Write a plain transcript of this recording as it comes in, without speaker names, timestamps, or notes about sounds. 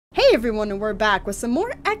Hey everyone, and we're back with some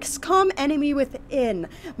more XCOM Enemy Within.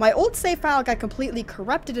 My old save file got completely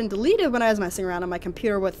corrupted and deleted when I was messing around on my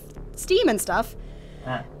computer with Steam and stuff,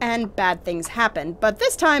 and bad things happened. But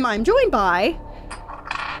this time I'm joined by...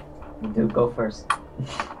 Dude, go first.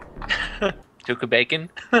 Tuka bacon?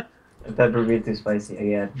 Pepper be too spicy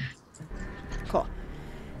again. Cool.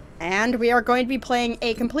 And we are going to be playing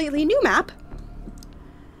a completely new map.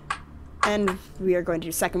 And we are going to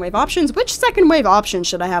do second wave options. Which second wave option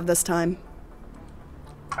should I have this time?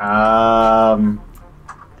 I'd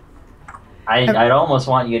almost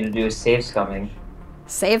want you to do save scumming.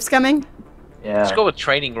 Save scumming? Yeah. Let's go with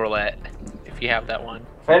training roulette, if you have that one.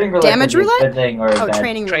 Training roulette. Damage roulette? Good thing or oh, bad.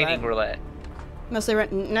 training roulette. Mostly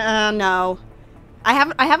written. No. I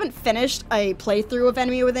haven't finished a playthrough of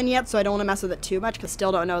Enemy Within yet, so I don't want to mess with it too much, because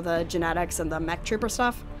still don't know the genetics and the mech trooper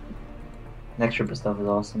stuff. Mech trooper stuff is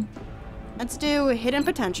awesome. Let's do hidden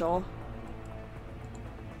potential.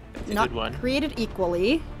 That's a Not good one. created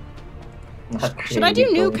equally. Not Should I do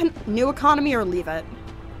created new economy or leave it?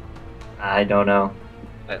 I don't know.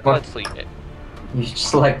 Let's leave it. You should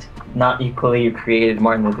select not equally created.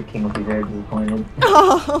 Martin Luther King will be very disappointed.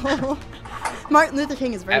 Oh, Martin Luther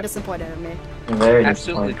King is very disappointed in me. Very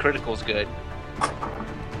Absolutely disappointed. critical is good.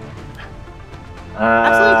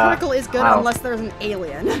 Absolutely critical is good wow. unless there's an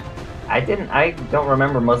alien. I don't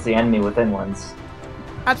remember most of the Enemy Within ones.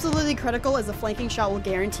 Absolutely critical is a flanking shot will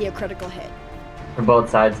guarantee a critical hit. For both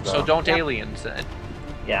sides, though. So don't Yep. aliens then.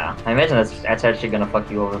 Yeah, I imagine that's actually gonna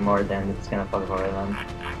fuck you over more than it's gonna fuck over them.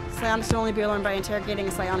 Psionics can only be learned by interrogating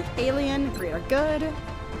a psionic alien. Great or good.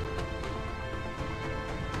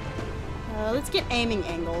 Let's get aiming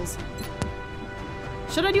angles.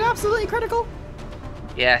 Should I do absolutely critical?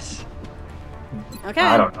 Yes. Okay.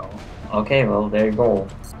 I don't know. Okay, well, there you go.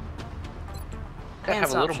 Gotta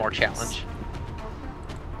have a little more options. challenge.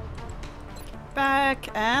 Back,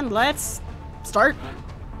 and let's start.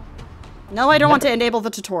 No, I don't want to enable the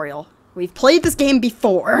tutorial. We've played this game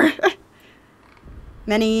before.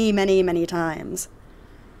 many times.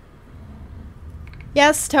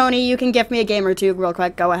 Yes, Tony, you can gift me a game or two real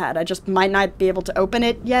quick. Go ahead. I just might not be able to open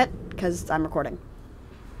it yet, because I'm recording.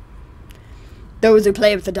 Those who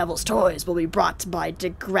play with the devil's toys will be brought by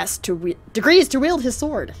degrees to wield his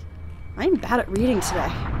sword. I'm bad at reading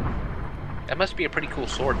today. That must be a pretty cool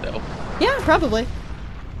sword, though. Yeah, probably.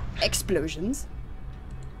 Explosions.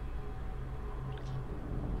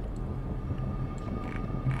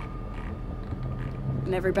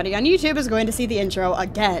 And everybody on YouTube is going to see the intro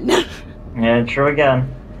again. Yeah, true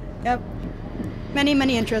again. Yep. Many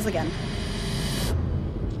intros again.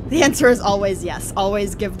 The answer is always yes.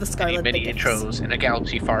 Always give the Scarlet Many the gifts. intros in a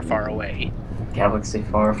galaxy far away. Galaxy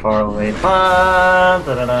far away. Isn't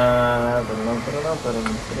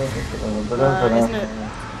it?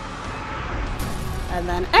 And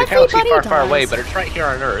then The galaxy everybody far away, dies. but it's right here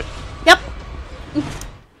on Earth. Yep.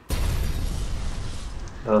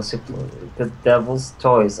 The Devil's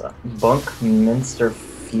Toys. Bunkminster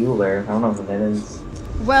Fueler. I don't know what that is.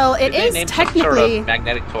 Well, it Did they is name some sort technically... of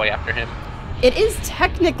magnetic toy after him? It is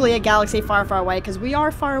technically a galaxy far away, because we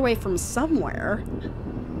are far away from somewhere.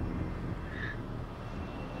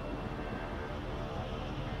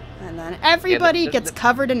 And then everybody gets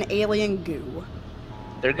covered in alien goo.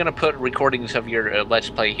 They're gonna put recordings of your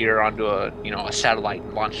Let's Play here onto a satellite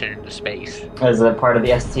and launch it into space. As a part of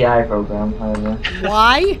the STI program, however.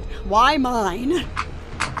 Why? Why mine?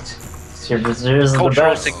 Here's Cultural the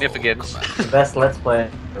best. significance. The best Let's Play.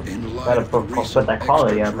 Gotta put that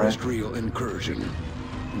quality up, right? Extraterrestrial incursion.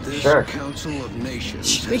 This Sure. Council of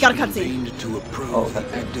Nations we got a has cutscene. convened to approve Oh, the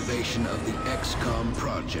cutscene. activation of the XCOM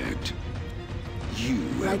project. You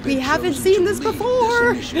Like have we been haven't chosen seen to this lead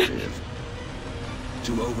before. This initiative,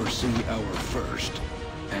 to oversee our first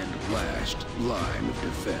and last line of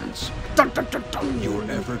defense. Dun, dun, dun, dun. Your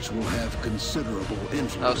efforts will have considerable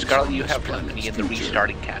influence. Oh, Scarlet, on you this have planet's company in the future.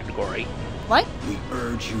 restarting category. What? We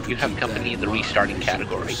urge you to You have keep company that in the mind restarting as you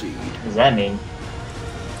category. proceed. What does that mean?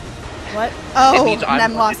 What? It Oh, means I'm Nem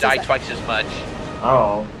going lost to die his... twice as much.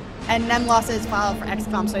 Oh. And Nem lost his file for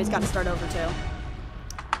XCOM, so he's got to start over too.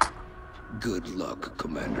 Good luck,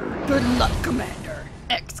 Commander. Good luck, Commander.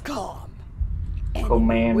 XCOM. Enemy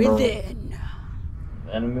Commander. Within.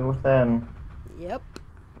 Enemy Within. Yep.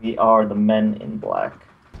 We are the men in black.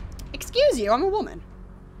 Excuse you, I'm a woman.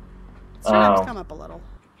 Let's try to Oh. come up a little.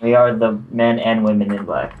 We are the men and women in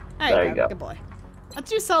black. There you go. Good boy. Let's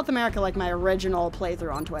do South America like my original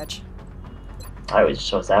playthrough on Twitch. I always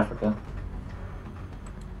chose Africa.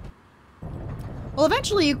 Well,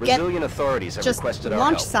 eventually you get Brazilian authorities have just requested our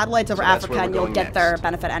launch help, satellites over so that's Africa where and we're you'll going get their next.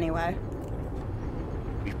 benefit anyway.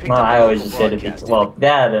 We've picked Well, up I a always local just did it because, broadcasting. well,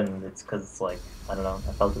 that and it's because it's like, I don't know.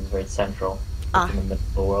 I felt it was very central Ah. in the middle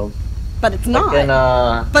of the world. But it's not. Like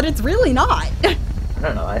in, But it's really not. I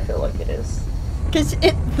don't know. I feel like it is. Because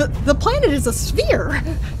the planet is a sphere.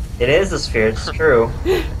 It is a sphere. It's true.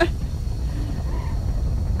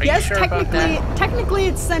 Are Yes, you sure about that? technically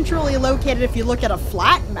it's centrally located if you look at a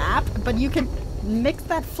flat map, but you can mix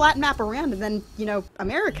that flat map around and then, you know,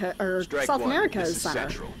 America or South America is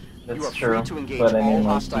center. That's true. But I mean,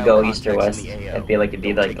 like, you go east or west. I feel like it'd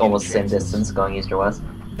be like almost the same distance going east or west.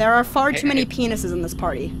 There are far too many penises in this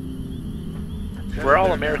party. We're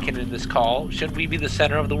all American in this call. Shouldn't we be the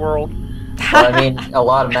center of the world? Well, I mean, a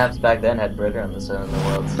lot of maps back then had Britain on the center of the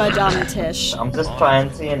world. So Badam Tish. I'm just trying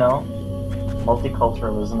to, you know,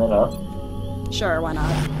 multiculturalism it up. Sure, why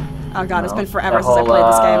not? Oh god, it's know, been forever that since I whole, played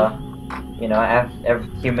this game. You know,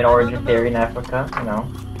 human origin theory in Africa, you know.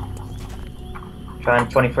 Trying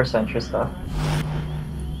 21st century stuff.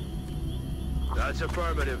 That's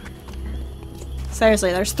affirmative.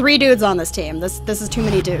 Seriously, there's 3 dudes on this team. This is too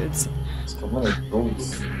many dudes. So many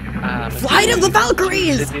boots. Flight of the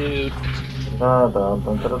Valkyries! Dude. Da, da,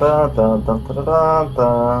 da, da, da, da, da, da,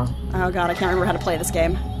 da. Oh god, I can't remember how to play this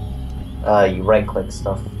game. You right click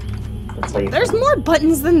stuff. That's how you. There's more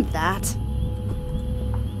buttons than that.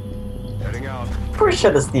 Heading out. Pretty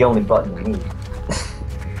sure that's the only button you need.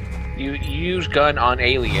 You use gun on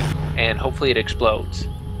alien, and hopefully it explodes.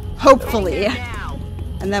 Hopefully.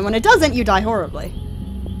 And then when it doesn't, you die horribly.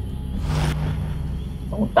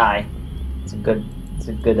 Don't die. It's a good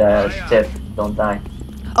tip. Don't die.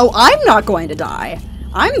 Oh, I'm not going to die.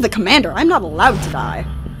 I'm the commander. I'm not allowed to die.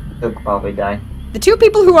 You'll probably die. The 2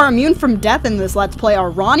 people who are immune from death in this Let's Play are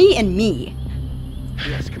Ronnie and me.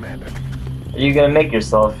 Yes, Commander. Are you gonna make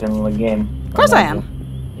yourself in the game? Of course I am.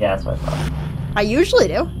 Yeah, that's what I thought. I usually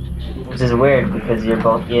do. Which is weird because you're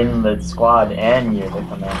both in the squad and you're the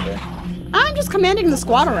commander. I'm just commanding the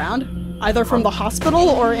squad around, either from the hospital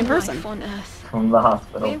or in person. Life on Earth. From the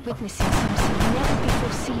hospital. We're witnessing something never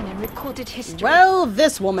before seen in recorded history. Well,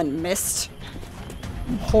 this woman missed.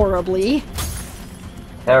 Horribly.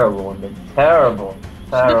 Terrible woman. Terrible.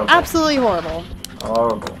 Terrible. Absolutely horrible.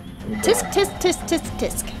 Horrible. Tisk, tisk, tisk, tisk,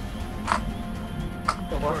 tisk.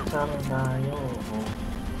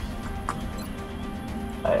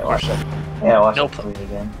 I watch it. Yeah, watch Nope. it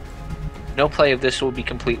again. No play of this will be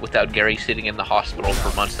complete without Gary sitting in the hospital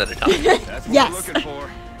for months at a time. That's what Yes. we're looking for.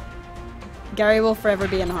 Gary will forever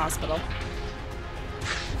be in the hospital.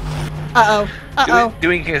 Uh-oh. Uh-oh.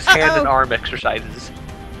 Doing his hand and arm exercises.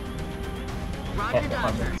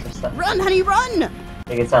 Run, honey, run!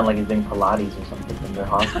 Make it sound like he's doing Pilates or something in the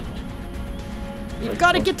hospital. We've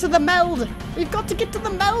got to get to the meld. We've got to get to the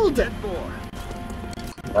meld.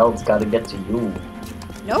 Meld's gotta get to you.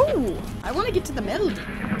 No, I want to get to the meld.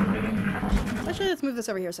 Actually, let's move this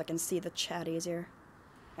over here so I can see the chat easier.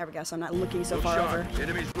 There we go, so I'm not looking so far over.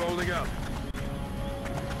 Enemies rolling up.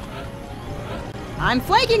 I'm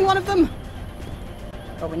flanking one of them!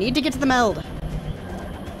 But we need to get to the meld.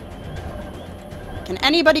 Can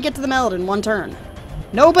anybody get to the meld in one turn?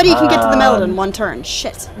 Nobody can get to the meld in one turn.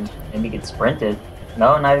 Shit. Maybe you get sprinted.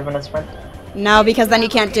 No, not even a sprint. No, because then you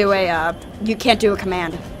can't do a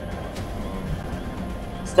command.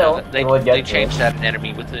 Still, They would get changed that in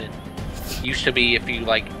Enemy Within. Used to be if you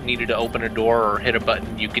like needed to open a door or hit a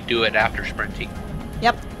button, you could do it after sprinting.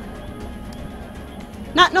 Yep.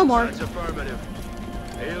 Not no more. That's affirmative.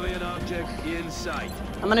 Alien object in sight.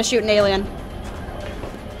 I'm gonna shoot an alien.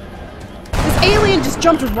 This alien just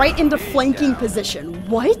jumped right into flanking position.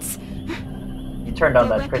 What? You turned on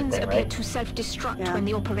Their that crit weapons thing, appear right? to self-destruct Yeah. when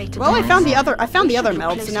the operator Well, I dies. found the other We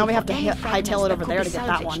meld, should so now we have to replace hightail it over fragments there to that get could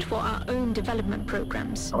that be one. salvaged for our own development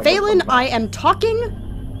programs. Oh my God, Valen, oh my- I am talking.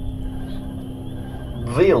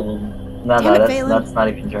 Valen. No, Damn it, no, Valen. that's not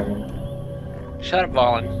even German. Shut up,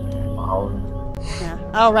 Valen. Valen. Yeah.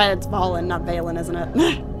 Oh right, it's Valen, not Valen, isn't it?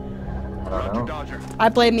 I don't know. Dodger. I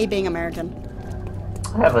blame me being American.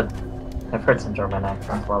 I've heard some German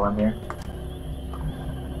accents while I'm here.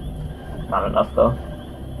 Not enough though.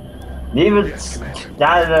 Even Isn't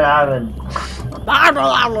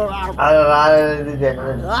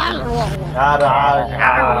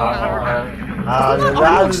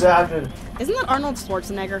that Arnold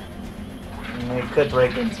Schwarzenegger? I could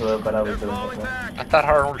break into it, but I was doing it. I thought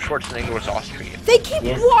Arnold Schwarzenegger was Austrian. They keep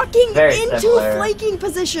Yes, walking very into similar. flanking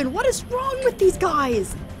position. What is wrong with these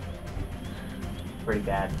guys? Pretty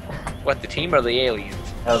bad. What, the team or the aliens?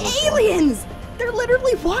 That was a fun. Aliens! They're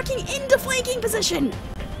literally walking into flanking position.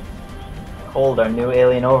 Hold our new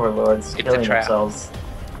alien overlords It's a killing trap. themselves.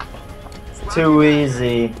 It's too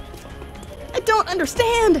easy. I don't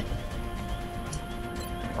understand.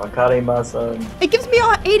 Wakarimasan. It gives me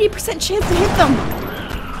an 80% chance to hit them.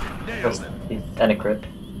 Nailed him. And a crit.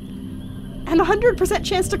 And 100%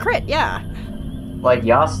 chance to crit, yeah. Like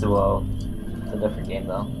Yasuo. It's a different game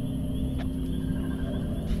though.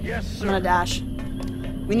 Yes, sir. I'm gonna dash.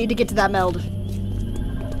 We need to get to that meld.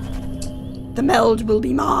 The meld will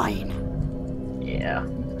be mine. Yeah.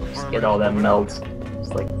 Just get all that melts.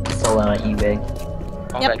 Just like sell it on eBay.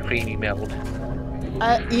 All Yep. that creamy meld.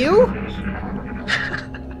 You?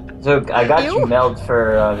 So I got Ew. you meld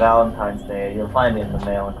for Valentine's Day. You'll find it in the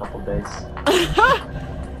mail in a couple days.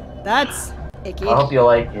 That's icky. I hope you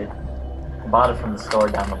like it. I bought it from the store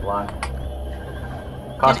down the block.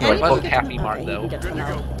 Cost me And like Wasn't anything Happy to- Mart, okay, though. you get to the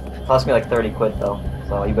meld. cost me like 30 quid though.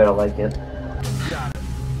 So you better like it.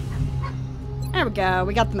 There we go,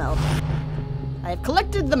 we got the meld. I have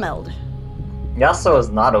collected the meld. Yasuo is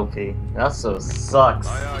not OP. Yasuo sucks.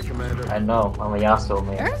 Aye, aye, Commander. I know. I'm a Yasuo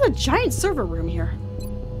man. There's a giant server room here.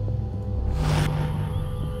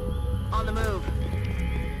 On the move.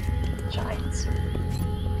 Giants.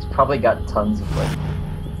 It's probably got tons of like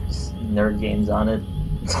just nerd games on it.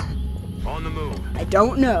 On the move. I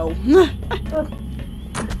don't know. What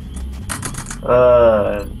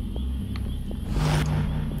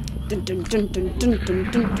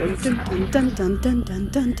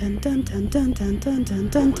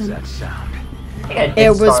was that sound? It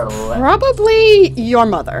was probably your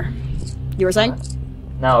mother. You were saying?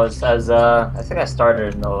 No, it's as I think I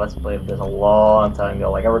started in the Let's Play of this a long time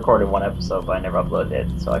ago. Like I recorded one episode, but I never uploaded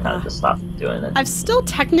it, so I kind of just stopped doing it. I've still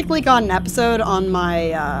technically got an episode on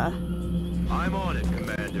my I'm on it,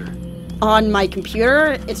 Commander. on my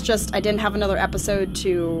computer. It's just I didn't have another episode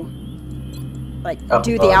to like Oh,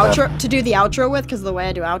 do the okay. outro to do the outro with because of the way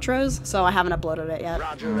I do outros. So I haven't uploaded it yet.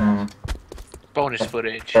 Roger that. Bonus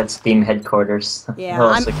footage. That's Steam headquarters. Yeah, Oh,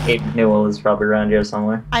 I'm- so Kate Newell is probably around here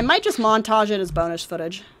somewhere. I might just montage it as bonus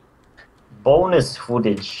footage. Bonus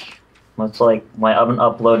footage. Much like my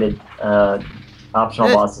unuploaded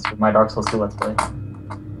optional bosses with my Dark Souls 2 Let's Play.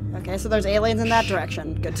 Okay, so there's aliens in that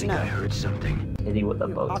direction. Good I to think I know. heard something. Kitty with a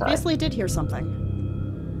You bow tie. obviously did hear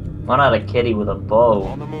something. Why not a kitty with a bow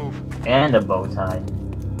On the move. and a bow tie?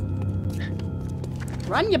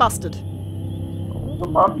 Run, you busted. All the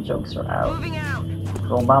mom jokes are out. Moving out.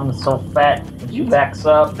 Girl, mom's so fat. When she backs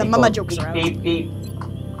up, The it mama goes jokes beep, are out. beep, beep.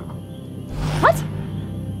 What?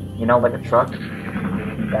 You know, like a truck.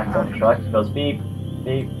 You back up truck, it goes beep,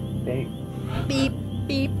 beep, beep, Beep,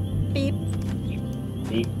 beep, beep.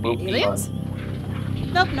 beep, boop. Aliens?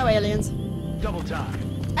 Nope, no aliens. Double time.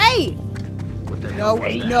 Hey! What the No,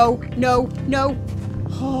 hell was that? no.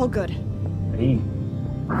 Oh, good. Hey.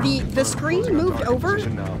 The screen Closing on moved target over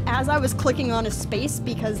position now. as I was clicking on a space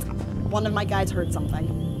because one of my guys heard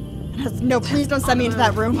something. No, please don't send me into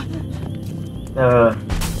that room.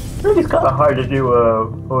 It's kind of hard to do,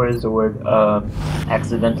 what is the word?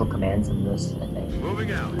 Accidental commands in this, I think.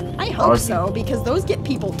 Moving out. I hope so, because those get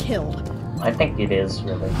people killed. I think it is,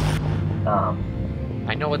 really.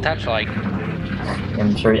 I know what that's like.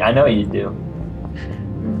 I'm sure, I know you do.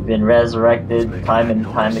 You've been resurrected time and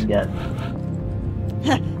time again.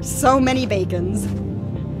 So many bacons.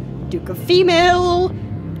 Duke of Female,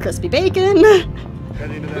 Crispy Bacon.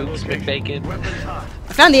 Heading to that Boots location. McBacon. Weapons hot.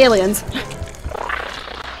 I found the aliens.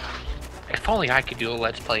 If only I could do a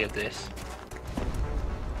let's play of this.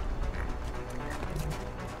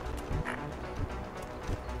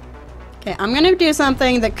 Okay, I'm gonna do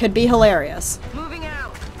something that could be hilarious. Moving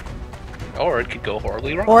out. Or it could go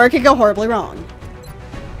horribly wrong. Or it could go horribly wrong.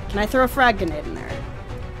 Can I throw a frag grenade in there?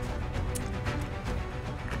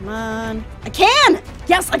 Come on. I can!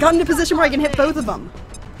 Yes, I got in a position where I can hit both of them.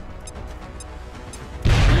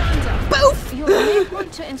 Boof! You may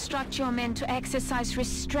want to instruct your men to exercise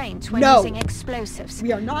restraint when No. using explosives.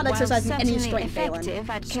 We are not While exercising any certainly restraint, effective Valen.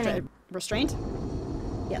 at killing. Restraint?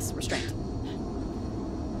 Yes, restraint.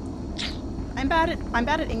 I'm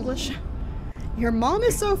bad at English. Your mom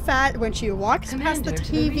is so fat when she walks past the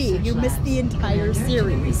TV, you miss the entire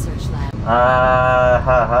series. Ha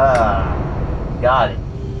ha. Got it.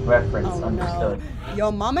 Reference Oh understood. no.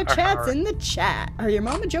 Your mama chats in the chat. Or your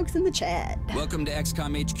mama jokes in the chat. Welcome to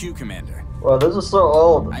XCOM HQ, Commander. Well, this is so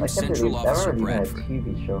old. I'm I can't Central believe Officer never even had a Bradford.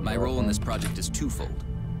 TV show. My for role in that this thing. project is twofold.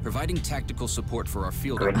 Providing tactical support for our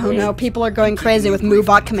field Great. Oh no, people are going crazy with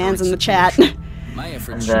moobot commands in the chat. My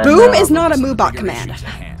efforts And then, Boom uh, is not a Bigger moobot issues command. at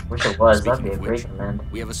hand. Wish it was. That'd Speaking be a of great which, command.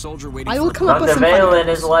 We have a soldier waiting I will for come up with Dr. some fun Valen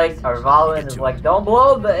ideas. is like, or Valen is like, don't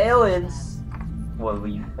blow the aliens. What, are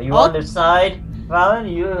you on their side? Valen, are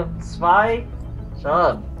you a spy? Shut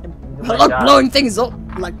up. I like blowing things up.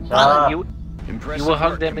 Like, Shut up. You Impressive will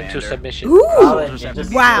hug work, them into Commander. submission. ooh! Valen, you're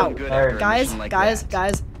just Wow. so nerd. Guys, like guys, that.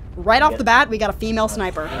 guys. Right off the bat, we got a female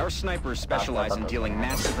sniper. Our snipers specialize in dealing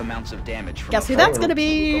massive amounts of damage from Guess who that's gonna but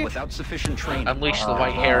be? without sufficient training. Unleash the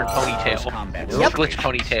white hair and ponytail. Yep. Glitch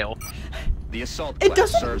ponytail. The assault It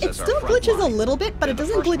class doesn't. serves It as our still front glitches a line. little bit, but it They're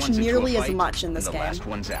the doesn't first glitch ones into a nearly as fight, much in this and the game. last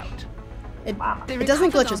one's out. It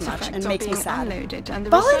doesn't glitch as much and makes me sad. And the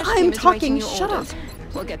But research I'm team is talking, awaiting your shut up. orders.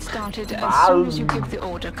 We'll get started as soon as you give the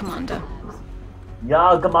order, Commander.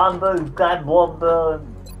 Yeah, Commander, God Bomber.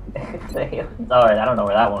 Alright, I don't know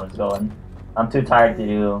where that one was going. I'm too tired to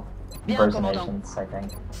do impersonations, I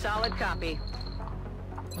think. Solid copy.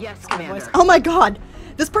 Yes, Commander. Oh my god!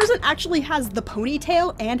 This person actually has the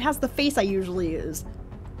ponytail and has the face I usually use.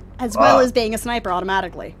 As well as being a sniper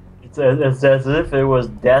automatically. It's as if it was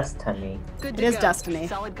destiny. Good It to is go. destiny.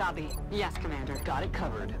 Solid copy. Yes, Commander. Got it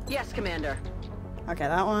covered. Yes, Commander. Okay,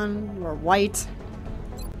 that one. We're white.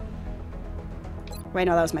 Wait,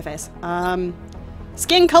 no, that was my face.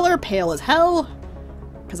 Skin color, pale as hell.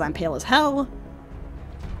 Because I'm pale as hell.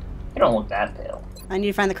 You don't look that pale. I need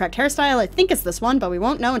to find the correct hairstyle. I think it's this one, but we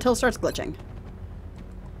won't know until it starts glitching.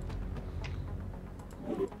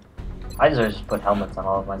 I just put helmets on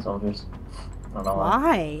all of my soldiers. I don't know why.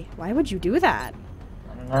 Why? Why would you do that?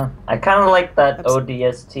 I don't know. I kind of like that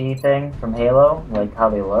ODST thing from Halo, like how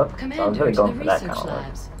they look. So I was really going for that kind of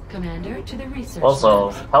look. Commander to the research Also,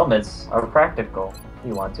 labs. helmets are practical if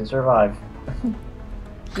you want to survive.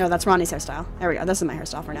 No, that's Ronnie's hairstyle. There we go. This is my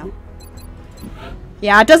hairstyle for now.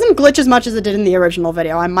 Yeah, it doesn't glitch as much as it did in the original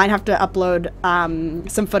video. I might have to upload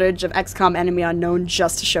some footage of XCOM Enemy Unknown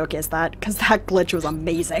just to showcase that, because that glitch was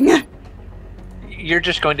amazing. You're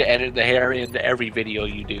just going to edit the hair into every video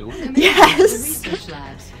you do. Commander Yes! to the research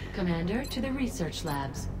labs. Commander to the research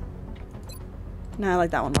labs. No, I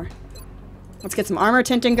like that one more. Let's get some armor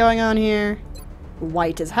tinting going on here.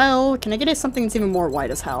 White as hell. Can I get something that's even more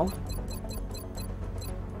white as hell?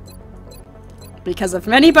 Because if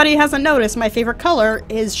anybody hasn't noticed, my favorite color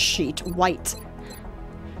is sheet white.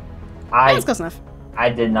 That's close enough. I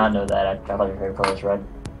did not know that. I thought your favorite color was red.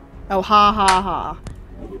 Oh, ha ha ha.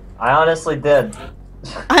 I honestly did.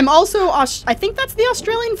 I'm also, I think that's the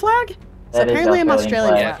Australian flag? So That is apparently I'm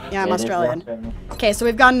Australian Australian. flag. Yeah, I'm It is Australian. Australian. Okay, so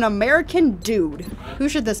we've got an American dude. Who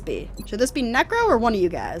should this be? Should this be Necro or one of you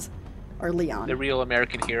guys? Or Leon? The real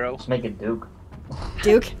American hero. Let's make it Duke.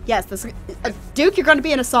 Duke? Yes, this Duke, you're going to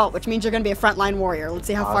be an assault, which means you're going to be a frontline warrior. Let's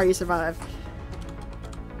see how far you survive.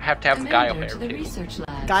 I have to have the guile hair, To the too. research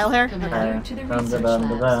labs. Guile hair? Commander to the research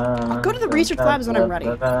labs. I'll go to the research labs when I'm ready.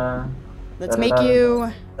 Let's make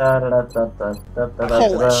you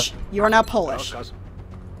Polish. You are now Polish.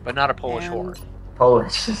 But not a Polish whore.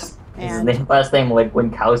 Polish. His And- name, last name like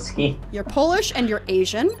Winkowski. You're Polish and you're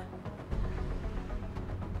Asian.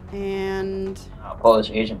 And Polish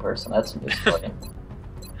Asian person. That's funny.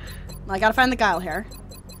 I gotta find the guile hair.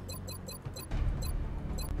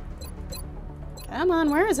 Come on,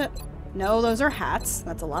 where is it? No, those are hats.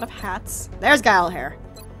 That's a lot of hats. There's guile hair.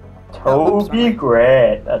 Toby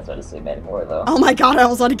Gray. That's what I say anymore though. Oh my god, I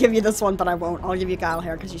almost want to give you this one, but I won't. I'll give you guile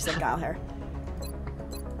hair because you said guile hair.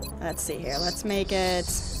 Let's see here. Let's make it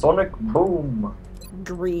Sonic Boom.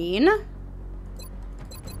 green.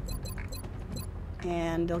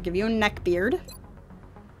 And they'll give you a neck beard.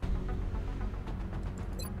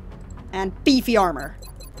 And beefy armor.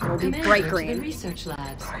 It will be Commander bright to the green. research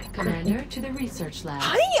labs. Commander to the research labs.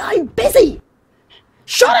 Hi, I'm busy!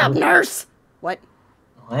 Shut up, nurse! What?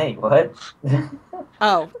 Wait, what?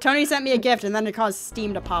 Oh, Tony sent me a gift and then it caused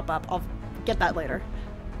Steam to pop up. I'll get that later.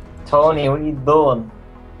 Tony, what are you doing?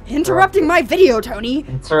 Interrupting my video, Tony!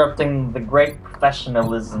 Interrupting the great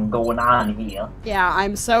professionalism going on here. Yeah,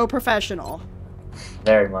 I'm so professional.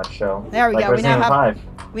 Very much so. There we Like go. Resident Evil 5.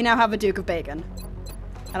 We now have a Duke of Bacon.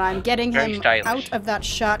 And I'm getting Very him stylish. out of that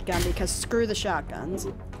shotgun because screw the shotguns.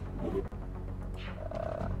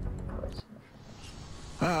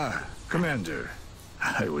 Ah, Commander.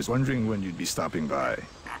 I was wondering when you'd be stopping by.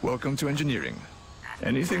 Welcome to engineering.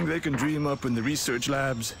 Anything they can dream up in the research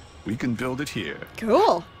labs, we can build it here.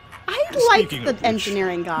 Cool. I like Speaking the of which,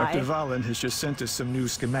 engineering guy. Dr. Valen has just sent us some new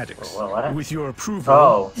schematics. What? With your approval,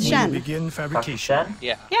 Oh. we Shen. will begin Dr. fabrication. Shen?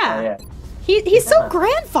 Yeah. Yeah. Oh, yeah. He's so Yeah.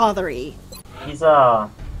 grandfathery. He's in a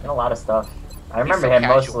lot of stuff. I remember so him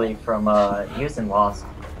casual. mostly from he was in Lost.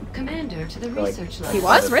 Commander to the Like- research labs. He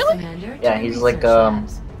was? Really? Commander to Yeah, the he's like research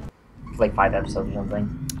labs. like 5 episodes or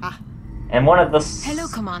something. Ah. And one of the Hello,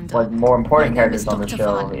 Commander. like more important My name is characters on the Dr.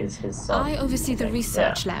 show Valen. is his son. I oversee the Yeah.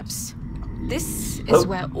 research labs. This is Oh,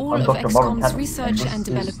 where all I'm of Dr. Marvin XCOM's Cannon, research this and is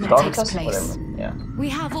development Dark takes Test, place. whatever. Yeah. We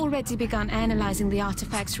have already begun analyzing the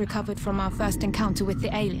artifacts recovered from our first encounter with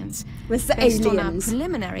the aliens. With the Based on our aliens.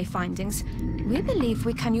 preliminary findings, we believe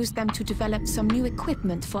we can use them to develop some new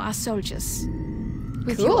equipment for our soldiers.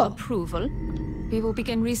 With Cool. your approval, we will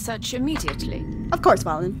begin research immediately. Of course,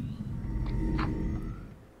 Valen.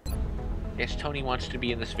 Yes, Tony wants to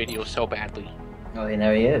be in this video so badly. Oh, and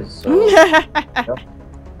there he is. So,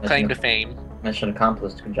 Claim to fame. mission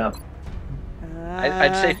accomplished. Good job.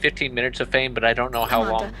 I'd say 15 minutes of fame, but I don't know how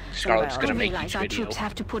long Scarlet's gonna make each Our video. troops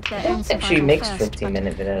have to put their I don't own think she survival makes first,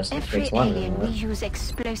 15-minute videos. It Every takes longer alien than we that. use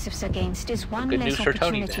explosives against is one Good less news for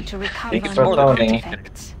Tony, opportunity then. to recover Thanks and for More than Tony. 15 effects.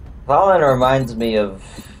 minutes. Valen reminds me of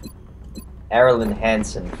Erlen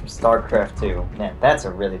Hansen from StarCraft 2. Man, that's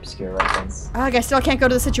a really obscure reference. Ugh, I still can't go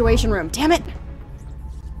to the situation room. Damn it!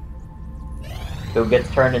 Who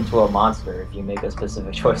gets turned into a monster if you make a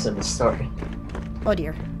specific choice in the story. Oh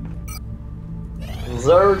dear.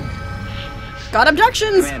 Zerg! Got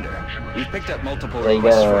abductions! Commander, we've picked up multiple They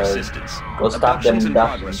requests for gotta assistance. go stop them Abductions in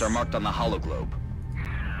abductions. progress are marked on the hologlobe.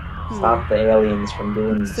 Stop the aliens from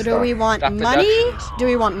doing So stuff. do we want Stop money? abductions. Do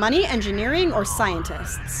we want money, engineering, or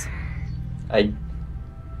scientists? I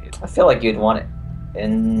feel like you'd want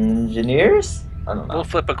engineers? I don't know. We'll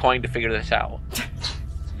flip a coin to figure this out.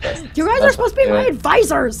 You guys are supposed to be my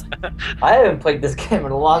advisors! I haven't played this game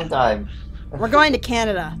in a long time. We're going to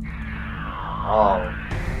Canada. Oh.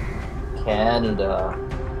 Canada.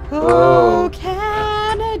 Oh, Oh.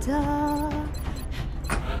 Canada.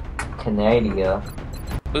 Canada.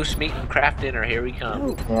 Moose meat and craft dinner, here we come.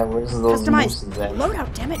 Oh, Yeah, where's those customized mooses at?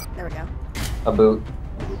 loadout, damn it. There we go. A boot.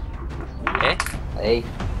 Eh? Hey.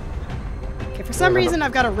 Okay, for some reason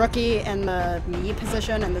I've got a rookie in the me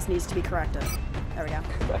position, and this needs to be corrected. There we go.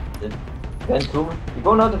 Vancouver? You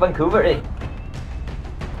going out to Vancouver, eh?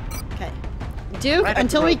 Okay. Duke, Right up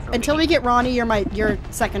until the we road from until me. we get Ronnie, you're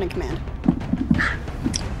second in command.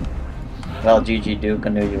 Well, GG Duke, I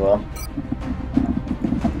knew you well.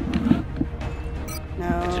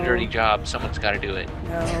 No. It's a dirty job. Someone's got to do it.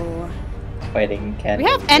 No. Fighting in Do Canada. we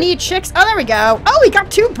have any chicks? Oh, there we go. Oh, we got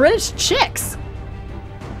 2 British chicks.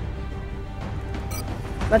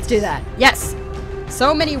 Let's do that. Yes.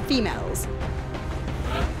 So many females.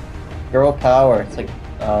 Girl power. It's like,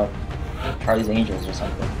 Charlie's Angels or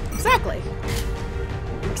something. Exactly.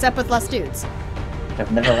 Except with less dudes.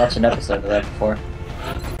 I've never watched an episode of that before.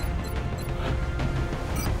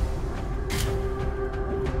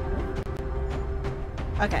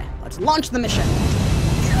 Okay, let's launch the mission.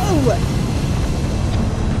 Go!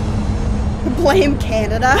 Blame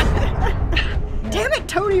Canada. Damn it,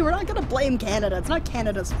 Tony, we're not gonna blame Canada. It's not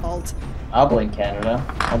Canada's fault. I'll blame Canada.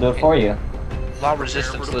 I'll do it for you. Law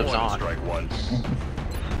resistance lives on.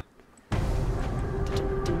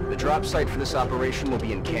 The drop site for this operation will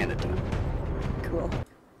be in Canada. Cool.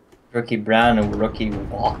 Rookie Brown and Rookie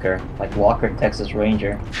Walker. Like Walker, Texas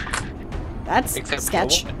Ranger. That's Except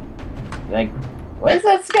sketch. for Like, what is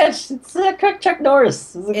that sketch? It's Chuck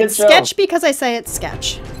Norris. It's a good It's show. sketch because I say it's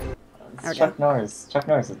sketch. It's There we Chuck Norris. Chuck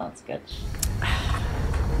Norris is not sketch.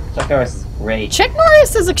 Chuck Norris is great. Chuck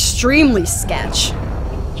Norris is extremely sketch.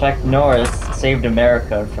 Chuck Norris saved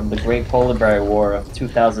America from the Great Polar Bear War of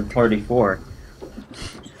 2034.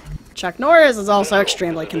 Chuck Norris is also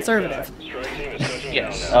extremely conservative.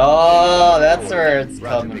 Yes. Oh, that's where it's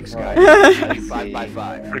coming from. I see.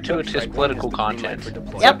 5x5. Gratuitous political content.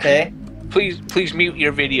 Yep. Okay. Please mute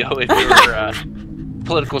your video if your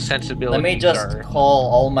political sensibilities Let me just are... call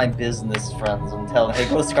all my business friends and tell them, hey,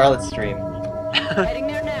 go Scarlet stream. Heading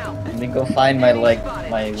there now. Let me go find my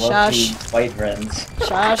low-key Shush. white friends.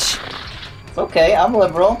 Shush. It's okay, I'm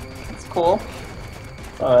liberal. It's cool.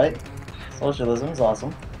 Alright. Socialism's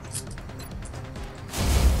awesome.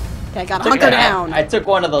 Okay, gotta hunker down. I took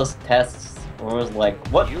one of those tests where it was like,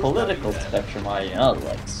 what political spectrum are you? And I was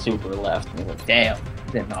like, super left. And I was like, damn,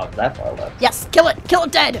 didn't know I was that far left. Yes, kill it! Kill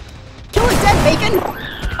it dead! Kill it dead, bacon!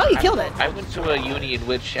 Oh, you killed it. I went to a uni in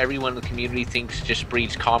which everyone in the community thinks just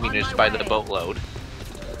breeds communists by the boatload.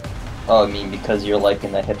 Oh, I mean, because you're like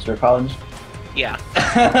in the hipster college? Yeah.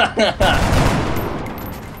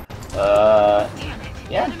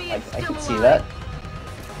 Yeah, I can see that.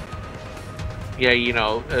 Yeah, you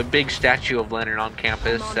know, a big statue of Lenin on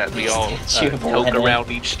campus that we all Statue of poke Lenin. around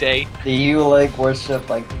each day. Do you, like, worship,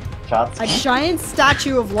 like, Trotsky? A giant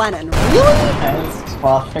statue of Lenin. Really? And his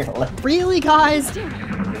father, like, Really, guys?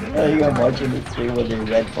 oh, you go marching the street with your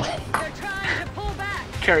red flag.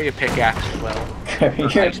 Carry a pickaxe as well.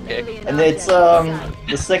 Nice pick. And it's,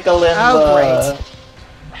 the sickle and Oh, the... great.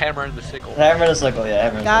 Hammer and the sickle. Hammer and the sickle, yeah, hammer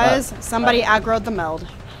and the Guys, sickle. somebody aggroed the meld.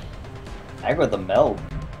 Aggro the meld.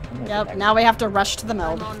 Yep, now we have to rush to the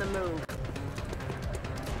meld. On the move.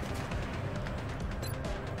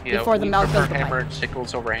 You know, Before the we milk prefer goes to hammer pipe. and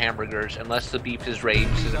sickles over hamburgers unless the beef is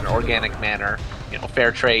raised in an organic manner. You know,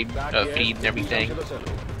 fair trade, feed and everything.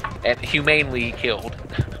 And humanely killed.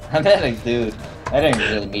 I'm at a dude. I didn't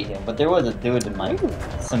really meet him, but there was a dude in my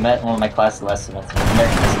one of my classes last semester,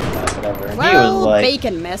 American history class, whatever. And Well, he was like,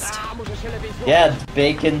 Bacon missed. yeah,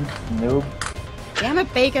 Bacon, noob. Damn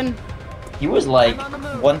it, Bacon. He was like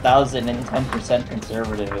 1,010%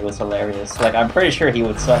 conservative. It was hilarious. Like, I'm pretty sure he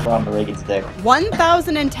would suck on the Reagan's dick.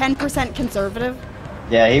 1,010% conservative?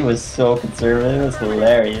 Yeah, he was so conservative. It was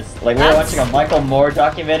hilarious. Like, we were watching a Michael Moore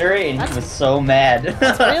documentary, and he was so mad.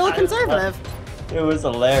 That's real conservative. It was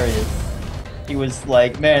hilarious. He was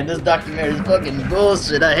like, man, this documentary is fucking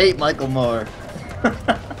bullshit. I hate Michael Moore.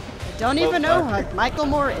 I don't even know who Michael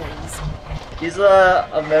Moore is. He's a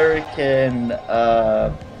American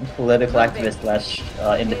political activist slash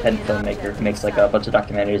independent filmmaker who makes like a bunch of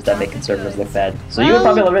documentaries that make conservatives look bad. So you would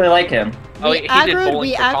probably really like him. Oh, he did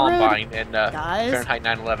Bowling for Columbine and Fahrenheit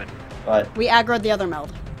 9/11. But we aggroed the other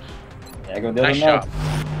meld. Yeah, aggroed the other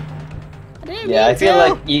meld. Yeah, I feel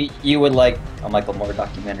like you would like a Michael Moore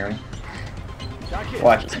documentary.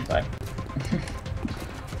 Watch it sometime.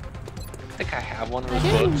 I think I have one of those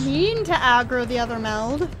I didn't books. mean to aggro the other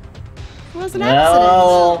meld. It was an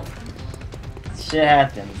No, accident. shit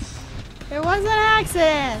happens. It was an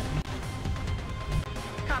accident.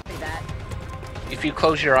 Copy that. If you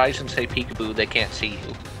close your eyes and say peekaboo, they can't see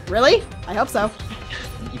you. Really? I hope so.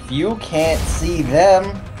 If you can't see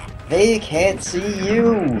them, they can't see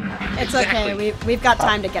you. It's okay. We've got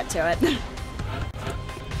time to get to it.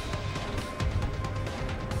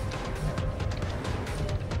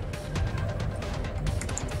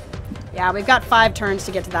 Yeah, we've got 5 turns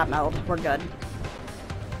to get to that meld. We're good.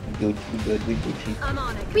 We good. I'm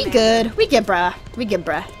on it. We good. We good, bruh. We good,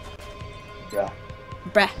 bruh. Yeah.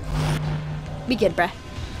 Bruh. We good, bruh.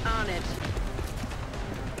 On it.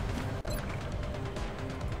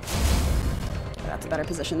 That's a better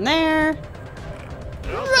position there.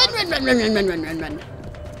 Run.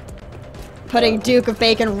 Putting Duke of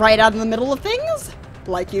Bacon right out in the middle of things,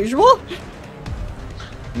 like usual.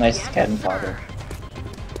 Nice cannon fodder.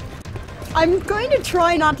 I'm going to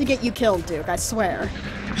try not to get you killed, Duke, I swear.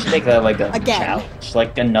 Just make that like a Again. challenge,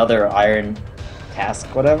 like another iron task,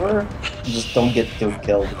 whatever. Just don't get Duke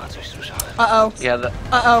killed. Uh-oh. Yeah,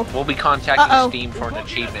 Uh-oh. we'll be contacting Steam for an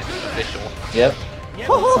achievement official. Yep.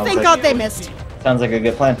 Oh, Sounds thank like- God they missed. Sounds like a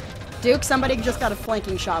good plan. Duke, somebody just got a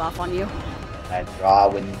flanking shot off on you. I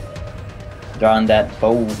drawing that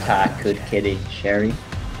bow tie, good kitty, Sherry.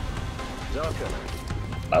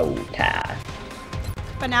 Bow tie.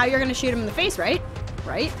 But now you're gonna shoot him in the face, right?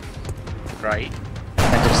 Right? Right.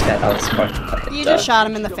 I just got outsmarted by a You duck. just shot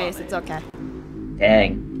him in the face, it's okay.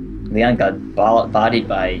 Dang. Leon got bodied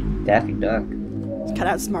by Daffy Duck. Got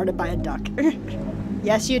outsmarted by a duck.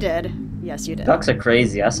 Yes, you did. Yes, you did. Ducks are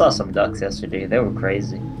crazy. I saw some ducks yesterday. They were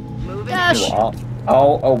crazy. Dash. They were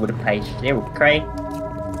all over the place. They were crazy.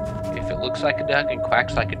 If it looks like a duck and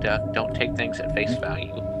quacks like a duck, don't take things at face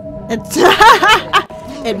value. It's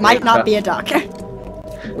it might not be a duck.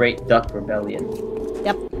 Great Duck Rebellion.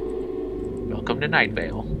 Yep. Welcome to Night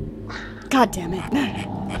Vale. God damn it.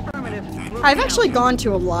 I've actually gone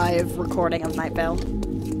to a live recording of Night Vale.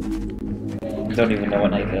 Don't even know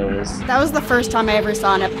what Night Vale is. That was the first time I ever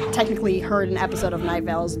saw technically heard an episode of Night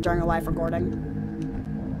Vales during a live recording.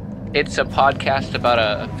 It's a podcast about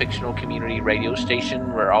a fictional community radio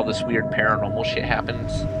station where all this weird paranormal shit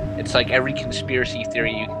happens. It's like every conspiracy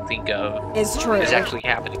theory you can think of Is true. is actually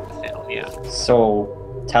happening in the town, yeah.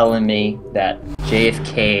 So, telling me that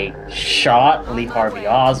JFK shot Lee Harvey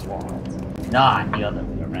Oswald, not the other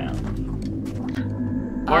way around.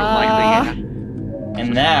 More than likely, yeah.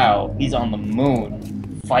 And now he's on the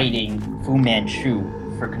moon fighting Fu Manchu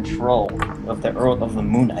for control of the Earth of the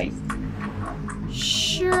Moonite.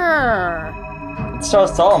 Sure. It's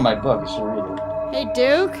all in my book. You should read it. Hey,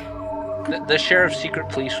 Duke. The sheriff's secret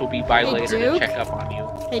police will be by Hey, later Duke? to check up on you.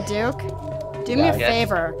 Hey, Duke. Do me a Yes?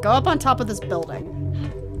 favor. Go up on top of this building.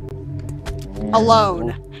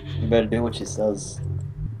 Alone. You better do what she says.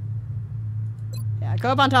 Yeah, go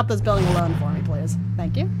up on top of this building alone for me, please.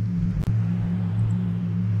 Thank you.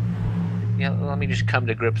 Yeah, let me just come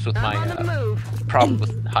to grips with my problem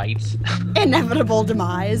with heights. Inevitable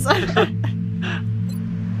demise.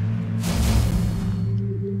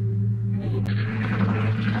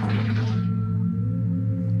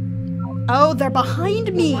 Oh, they're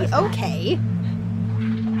behind me. Okay.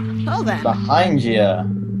 Oh then. Behind you.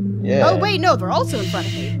 Yeah. Oh wait, no, they're also in front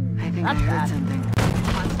of me. That's bad.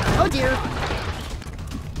 Oh dear.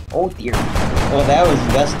 Oh dear. Oh, that was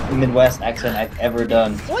the best Midwest accent I've ever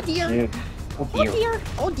done. Oh dear. Dude. Oh Oh dear. dear.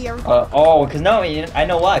 Oh dear. Because no, I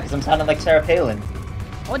know why. Because I'm sounding like Sarah Palin.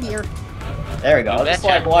 Oh dear. There we go. I'll You just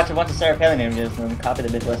betcha. like watch a bunch of Sarah Palin images and copy the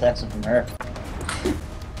Midwest accent from her.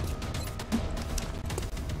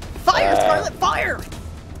 Fire, Scarlet, fire!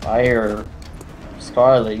 Fire.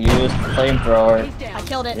 Scarlet used flamethrower. I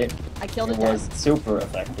killed it. I killed it. It was super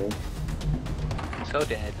effective. So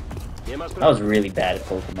dead. I was really bad at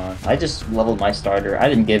Pokemon. I just leveled my starter. I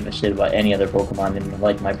didn't give a shit about any other Pokemon in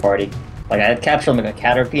like my party. Like I had captured like a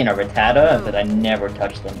Caterpie and a Rattata, but I never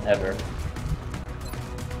touched them ever.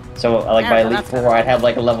 So like by Elite 4, I'd have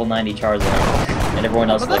like a level 90 Charizard, and everyone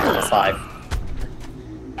else like level 5.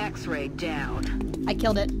 X-ray down. I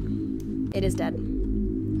killed it. It is dead.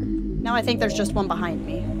 Now I think there's just one behind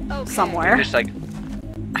me. Somewhere. You're just like,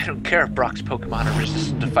 I don't care if Brock's Pokemon are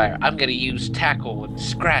resistant to fire. I'm gonna use Tackle and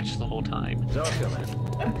Scratch the whole time.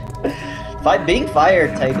 Being fire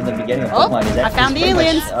type in the beginning of Pokemon is actually I found the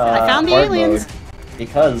aliens. I found the hard aliens. mode,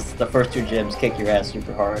 because the first 2 gyms kick your ass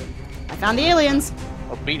super hard. I found the aliens.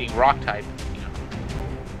 Or beating Rock type, you know.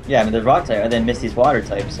 Yeah, I mean there's Rock type, and then Misty's Water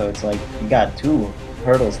type, so it's like you got 2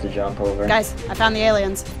 hurdles to jump over. Guys, I found the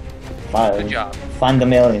aliens. Good job. Find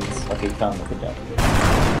them aliens. Okay, you found them. Good job.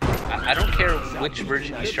 I don't care which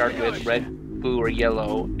version you start with, red, blue, or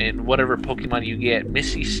yellow, and whatever Pokemon you get,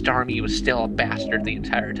 Misty Starmie was still a bastard the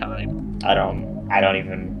entire time. I don't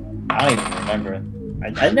even remember.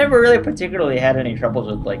 I never really particularly had any troubles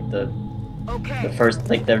with like the first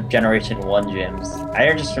like the Generation 1 gyms.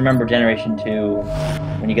 I just remember Generation 2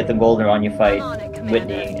 when you get the golden one, you fight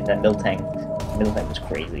Whitney and then Miltank. Miltank was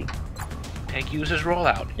crazy. Tank uses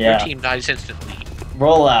rollout. Yeah. Your team dies instantly.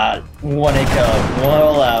 Roll out, 1 hit KO.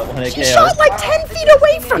 Roll out, 1 hit KO. She shot like 10 feet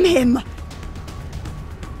away from him!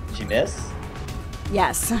 Did you miss?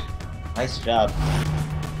 Yes. Nice job.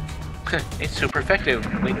 It's super effective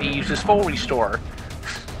when he uses full restore.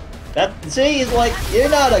 See, it's like, you're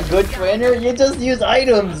not a good trainer, you just use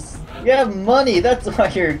items. You have money, that's why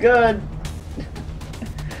you're good.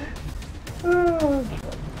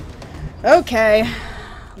 Okay.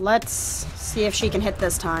 Let's see if she can hit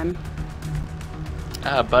this time.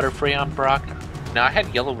 Butterfree on Brock. No, I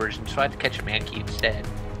had yellow version, so I had to catch a Mankey instead.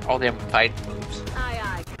 All them fight moves. Aye,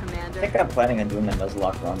 aye, Commander. I think I'm planning on doing a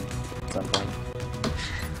Nuzlocke run at some point.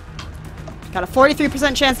 Got a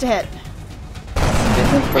 43% chance to hit.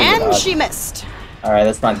 And she missed. Alright,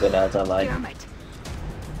 that's not good as I like.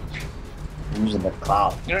 Using the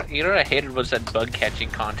cloud. You know what I hated was that bug catching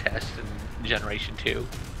contest in Generation 2.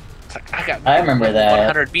 It's like, I remember that.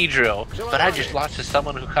 100 Beedrill, but I just lost to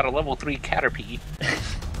someone who caught a level 3 Caterpie.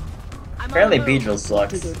 Apparently Beedrill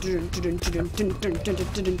sucks.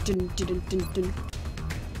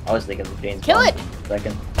 I was thinking of James Kill Bond it! for a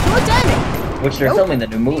second. Kill it dead! Which they're filming the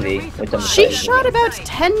new movie. Which I'm She excited to shot see. about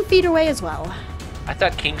 10 feet away as well. I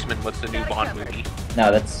thought Kingsman was the new Bond movie.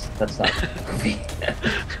 No, that's not the movie.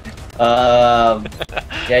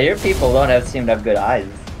 Yeah, your people don't seem to have good eyes,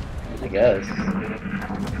 I guess.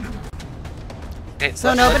 Hey, So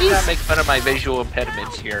let's nobody's- not make fun of my visual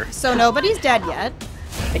impediments here. So nobody's dead yet.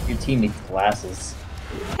 I think your team needs glasses.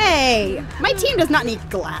 Hey! My team does not need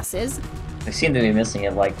glasses. They seem to be missing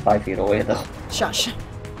it like 5 feet away though. Shush.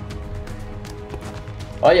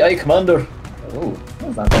 Aye, aye, Commander! Ooh,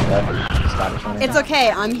 that's not that bad. Astonishing. It's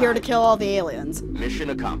okay, I'm here to kill all the aliens.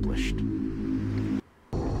 Mission accomplished.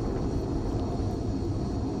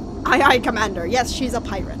 Aye, aye, Commander. Yes, she's a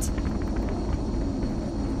pirate.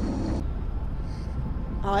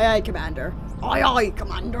 Aye, aye, Commander. Aye, aye,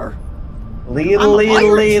 Commander. Lee, I'm a lee,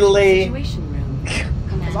 pirate. lee, lee. Situation room.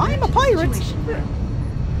 Because I'm a pirate. Situation room.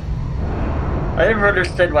 I never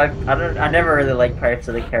understood why. I never really liked Pirates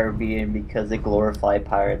of the Caribbean because they glorify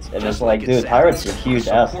pirates. And it's like, dude, pirates are huge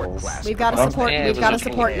assholes. We've got to Don't- support. Yeah, it We've was got to okay.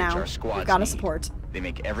 support now. We've got to support. They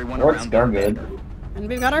make everyone Sports around darn them good. better. And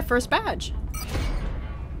we've got our first badge.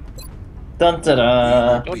 Dun da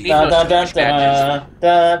da Don't need da no da da Swedish badges.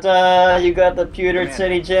 da da. You got the Pewter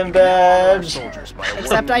City Gym badge.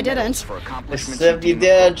 Except I didn't. For accomplishments Except you in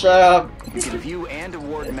did, chop. You can view and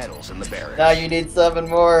award medals in the barracks. Now you need 7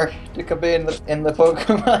 more to come in the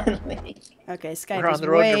Pokemon League. Okay, Skype We're on is the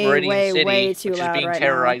road to way, Meridian way, City, way which too is loud being right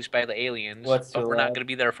terrorized by the aliens. What's but too we're not loud? going to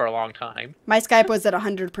be there for a long time. now. My Skype was at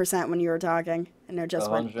 100% when you were talking, and it just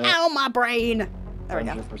went, 100? ow, my brain! There we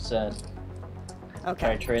go. 100%. Okay.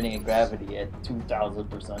 Try training in gravity at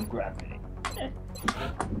 2,000% gravity.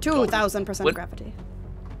 2,000% What- gravity.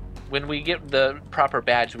 When we get the proper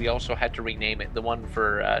badge, we also had to rename it. The one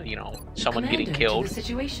for, you know, someone Commander getting to killed. the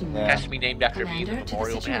situation Yeah. room. Has to be named after me, the Commander to the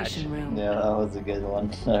memorial badge. situation room. Yeah, that was a good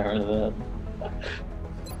one. I heard that.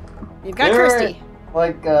 You've got There- Kirsty.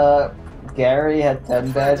 Like, Gary had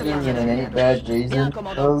 10 badges and an 8 badge Jason. That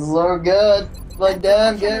was so good. Like,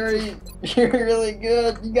 damn, Gary, you're really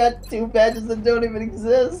good. You got 2 badges that don't even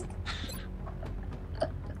exist.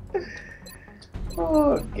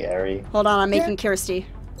 Oh, Gary. Hold on, I'm making Kirsty.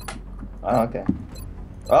 Oh, okay.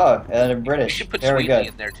 Oh, and a We British. should put Very Sweetie good.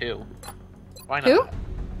 in there too. Why not? Who?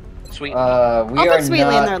 Sweetie. We I'll are put Sweetly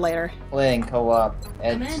not in there later. playing co-op.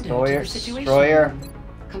 Ed Commander Sawyer. to the situation Sawyer. room.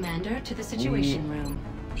 Commander to the situation room.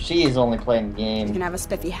 She is only playing the You can game, have a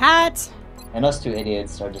spiffy hat, and us two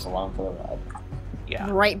idiots are just along for the ride. Yeah.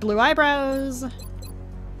 bright blue eyebrows.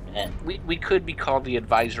 And We could be called the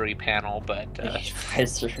advisory panel, but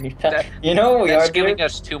you know what we that's are giving doing?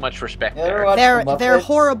 us too much respect You ever there. watch the They're Muppets?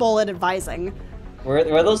 horrible at advising. Were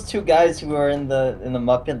those two guys who were in the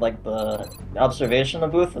Muppet, like the observational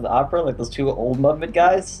booth for the opera, like those two old Muppet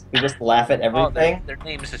guys who just laugh at Oh, everything? their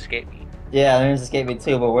names escape me. Yeah, their names escape me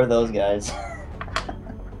too, but we're those guys.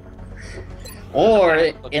 Or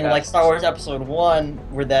in like Star Wars Episode 1,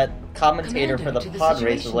 where that commentator for the pod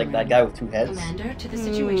race was like that guy with two heads. Commander to the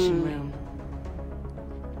situation room.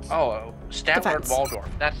 Oh, Statler and Defense. Waldorf.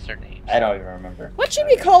 That's their names. I don't even remember. What should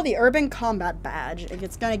we call the Urban Combat Badge?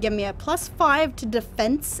 It's gonna give me a +5 to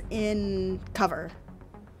defense in cover.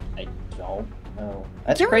 I don't know.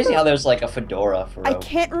 That's Do you crazy remember- how there's like a fedora for I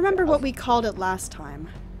can't remember what we called it last time.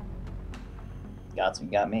 You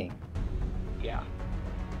got me. Yeah.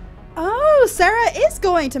 Oh, Sarah is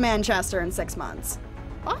going to Manchester in 6 months.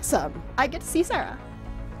 Awesome. I get to see Sarah.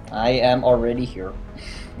 I am already here.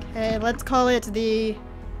 Okay, let's call it the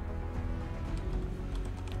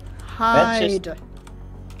Hide. Manchester.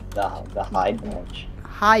 The hide bench.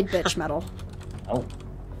 Hide bitch metal. Oh.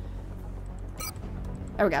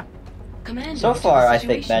 There we go. Commander So to far, the I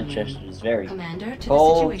think situation Manchester room. is very Commander to the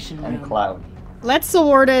cold situation and room. cloudy. Let's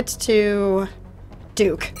award it to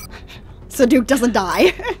Duke. So Duke doesn't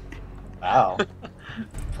die. Wow.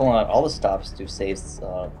 Pulling out all the stops to save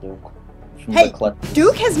Duke from Hey, the clutch.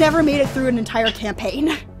 Duke has never made it through an entire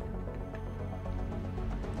campaign.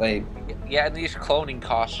 Wait, Yeah, and these cloning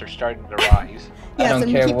costs are starting to rise. I Yes, don't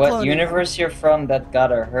and we care keep what cloning. universe you're from that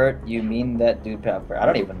got her hurt, you mean that dude Pepper. I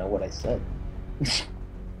don't even know what I said.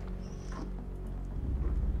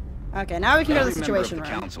 Okay, now we can go to the Every member of situation the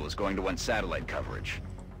room. council is going to want satellite coverage,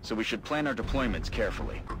 so we should plan our deployments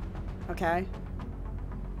carefully. Okay.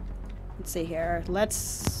 Let's see here.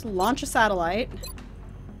 Let's launch a satellite.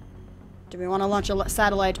 Do we want to launch a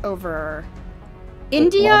satellite over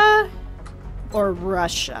India or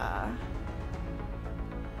Russia?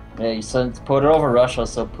 Yeah, you said put it over Russia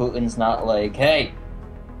so Putin's not like, hey,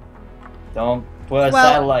 don't put a Well,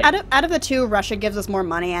 satellite. out of the two, Russia gives us more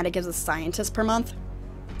money and it gives us scientists per month.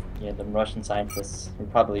 Yeah, the Russian scientists are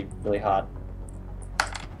probably really hot.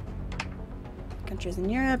 Countries in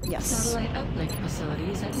Europe, yes. Satellite uplink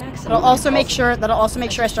facilities at maximum. That'll also make sure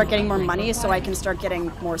I start getting more money so I can start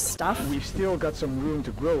getting more stuff. We've still got some room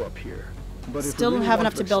to grow up here. But if we Still don't really have want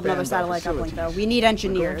enough to build another expand our satellite uplink though. facilities, We need we're going to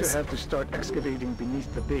engineers. have to start excavating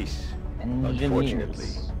beneath the base. Unfortunately,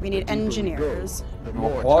 Engineers. We need the deeper we engineers. go, the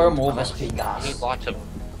more it's Or going to move cost. us We need lots of.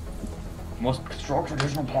 Most strong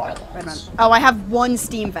traditional pilots. Wait a minute. Oh, I have one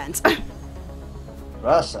steam vent.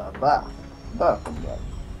 Russia, bah.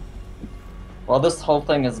 While this whole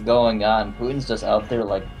thing is going on, Putin's just out there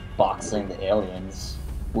like boxing the aliens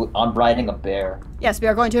on riding a bear, Yes, we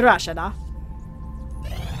are going to Russia, da.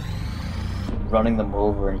 running them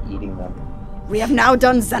over and eating them. We have now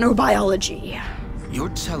done xenobiology. You're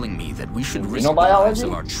telling me that we should risk the Xenobiology? lives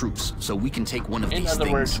of our troops so we can take one of In these other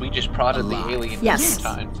things words, we just prodded alive. the alien Yes. 2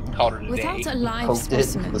 times and called it a Without day. a live Poked it with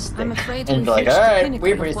specimen, the stick. I'm afraid And we've like, reached the alright, pinnacle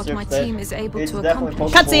we've of what my researched it. team is able It's to definitely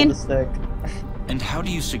accomplish. supposed to hold Cutscene. the stick. And how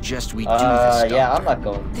do you suggest we do Yeah, this, I'm Doctor? not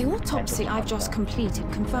going. The autopsy I've just completed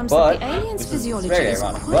confirms But, that the alien's this is physiology very is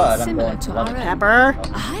ironic, quite but I'm similar going to to our love it. own. Pepper.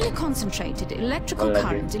 A highly concentrated electrical What did I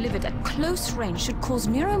do? current delivered at close range should cause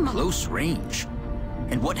neuromuscular. Close range?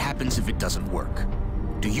 And what happens if it doesn't work?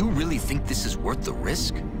 Do you really think this is worth the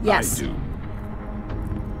risk? Yes. I do.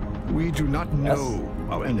 We do not know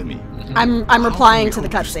our enemy. I'm How replying can to we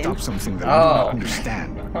the hope to cutscene. stop something that we do Oh. not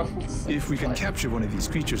understand. If we can capture one of these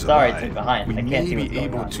creatures Sorry, alive, it's behind. we I can't may see what's be going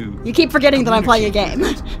able on. to. You keep forgetting that I'm playing a game.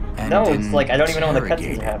 And No, it's like I don't even know when the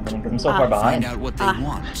interrogate cutscenes are happening because I'm so Ah. far Find behind. out what they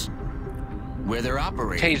want. Where they're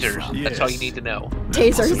operating Tasers. from. That's all you Yes. need to know.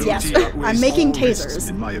 Tasers, yes. Possibility outweighs I'm making all risks, tasers.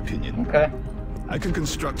 in my opinion. Okay. I can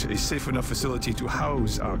construct a safe enough facility to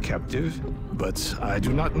house our captive, but I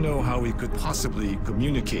do not know how we could possibly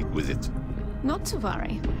communicate with it. Not to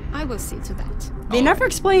worry. I will see to that. They never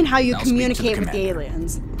explain how you I'll speak to the communicate with the commander.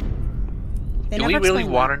 aliens. They Do we never really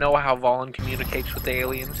explain want to know how Vaughn communicates with the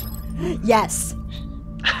aliens? that. Yes.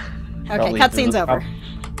 Okay, Probably cutscene's through- over.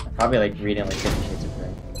 Probably like reading like 50 Shades of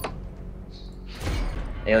Grey.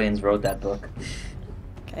 Aliens wrote that book.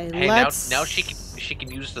 Okay, Hey, let's. now she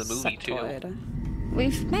can use the movie too. sectoid.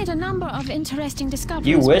 We've made a number of interesting discoveries.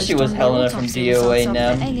 You wish it based was on the Helena from autopsy DOA results of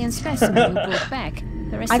now. the alien specimen we brought back.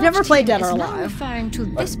 The I've research never played team Dead or is now Alive. referring to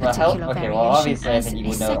this Well, particular okay, variation well, obviously I as think you a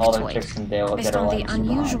would know all the sectoid, tricks from Dead or based on the Alive.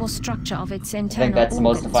 unusual structure of its I internal think that's the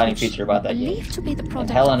most organs, defining which feature about that game. believed to be the And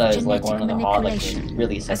product Helena of is like genetic one of the hot, like manipulation.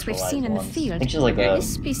 really As we've seen sexualized in the ones. field, I think she's like a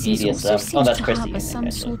this species also BDSM. seems Oh, that's to Christy. harbor some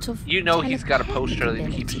actually. sort of You know he's got a poster that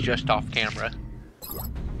telepathic keeps ability. just off camera.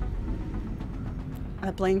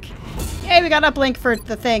 Uplink. Yay, we got uplink for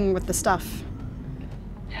the thing with the stuff.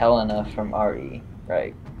 Helena from RE,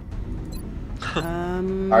 right?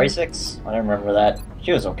 Um, RE6? I don't remember that.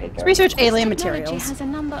 She was okay. Character. research alien This technology materials. has a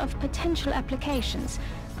number of potential applications.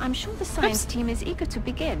 I'm sure the science team is eager to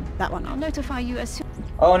begin. That one. I'll notify you as soon.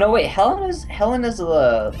 Oh no, wait. Helena's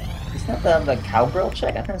the. Isn't that the cowgirl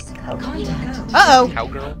chick? I think it's the cowgirl. Uh-oh.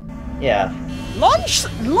 Cowgirl? Yeah. Launch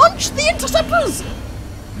the interceptors!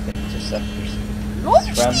 The interceptors.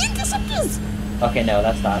 Launch From- the interceptors! Okay, no,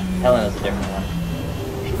 that's not. Helena's a different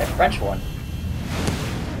one. The French one.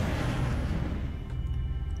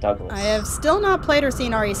 Douglas. I have still not played or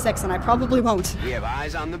seen RE6, and I probably won't. We have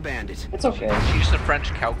eyes on the bandit. It's okay. She's the French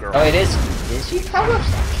cowgirl. Oh, it is. Is she cowgirl?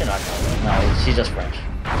 She's not cowgirl. No, she's just French.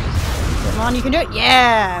 Come on, you can do it.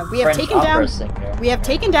 Yeah, we have French taken down. opera singer. We have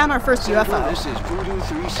taken down our first UFO. This is Voodoo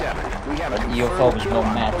 37. We have a But confirmed UFO was no kill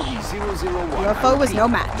on match. bogey 001. UFO was no The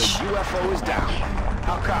match. UFO is down.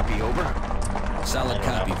 I'll copy, over. Solid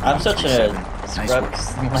copy. I'm such a Nice scrub. work.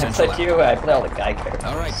 When I Central play you, I play all the guy characters.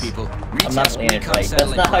 All right, people. I'm not playing it right.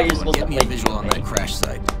 That's not how you're supposed to Get me play a visual on that game. crash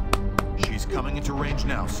site. She's coming into range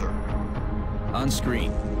now, sir. On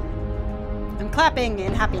screen. I'm clapping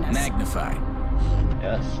in happiness. Magnify.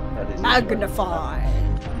 Yes, that is. Magnify.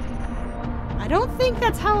 I don't think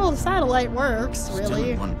that's how a satellite works, Still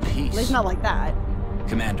really. in one At piece. least not like that.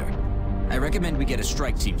 Commander, I recommend we get a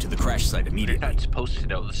strike team to the crash site You're immediately. not supposed to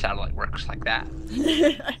know the satellite works like that.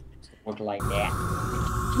 Look like that.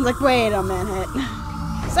 I'm like, wait a minute.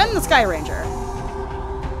 Send the Sky Ranger.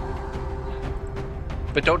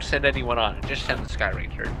 But don't send anyone on it. Just send the Sky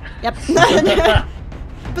Ranger. Yep.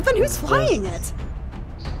 But then who's flying it?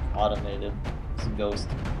 Automated. It's a ghost.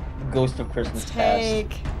 Ghost of Christmas past.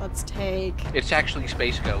 Let's take. It's actually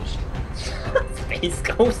Space Ghost. Space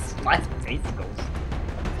Ghost? Why Space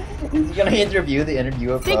Ghost? Is he gonna interview the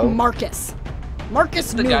UFO? Take Marcus.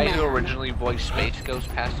 Marcus The guy Newman. who originally voiced Space Ghost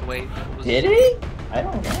passed away. Did he? I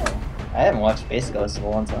don't know. I haven't watched Space Ghost in a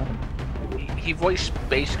long time. He voiced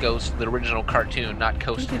Space Ghost in the original cartoon, not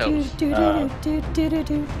Coast to Coast. Okay,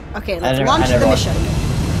 I let's never- launch I never the watched mission.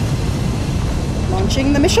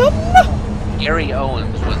 Launching the mission. Gary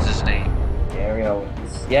Owens was his name. Gary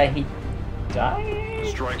Owens. Yeah, he died?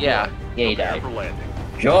 Yeah. Yeah, he died.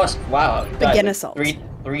 Just, wow. he died Begin like assault.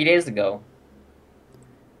 3 days ago.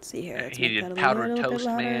 Let's see here. Let's He make did that a Powdered little bit Toast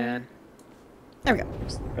louder. Man. There we go.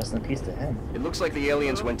 Rest in peace to him. It looks like the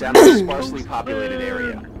aliens went down to a sparsely populated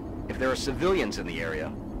area. If there are civilians in the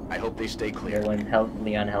area, I hope they stay clear. When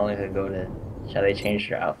Leon Helena could go to... Shall they change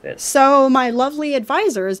their outfits? So, my lovely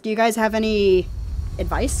advisors, do you guys have any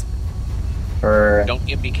advice? For... Don't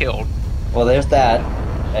get me killed. Well, there's that.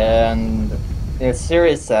 And... In a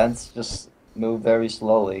serious sense, just move very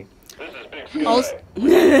slowly. Also,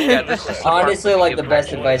 Yeah, this is the part Honestly, where like you the give best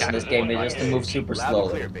Rachel advice in a this tattoo. game is just to move super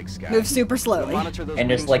slowly. move super slowly. And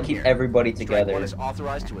just like keep everybody together in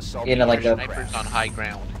a, like a Snipers on high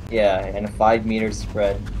ground. yeah, in a 5-meter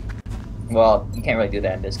spread. Well, you can't really do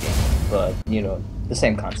that in this game, but you know, the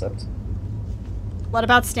same concept. What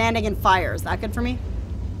about standing in fire? Is that good for me?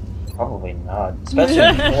 Probably not, especially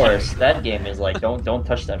in Force. That game is like don't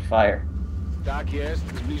touch that fire.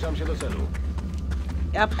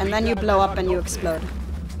 Yep, and then you blow up and you explode.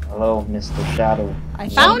 Hello, Mr. Shadow. I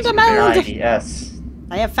found a meld! Yes.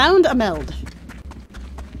 I have found a meld.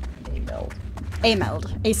 A meld. A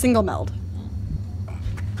meld. A single meld.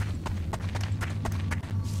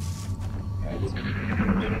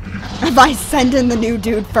 If I send in the new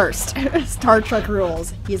dude first. Star Trek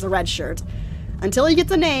rules. He's a red shirt. Until he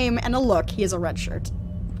gets a name and a look, he is a red shirt.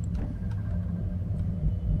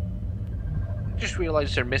 Just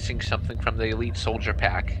realized they're missing something from the Elite Soldier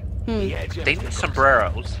Pack. Hmm. They need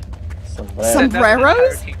sombreros.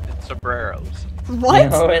 Sombreros? Sombreros. What?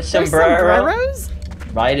 No, There's sombrero. sombreros?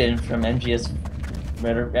 Raiden from MGS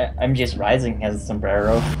Rising has a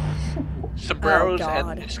sombrero. Sombreros, Oh,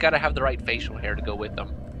 God. and it's got to have the right facial hair to go with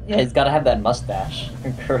them. Yeah, he's gotta have that mustache.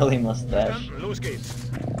 Curly mustache.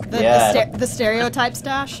 The stereotype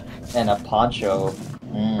stash? And a poncho.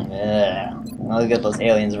 Yeah. Look at those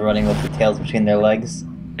aliens running with the tails between their legs.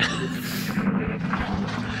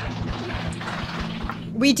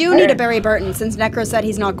 We do need a Barry Burton, since Necro said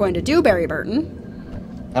he's not going to do Barry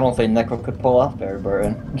Burton. I don't think Necro could pull off Barry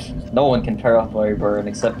Burton. No one can tear off Barry Burton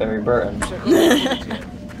except Barry Burton.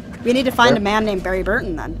 We need to find a man named Barry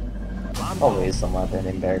Burton then. Always someone out there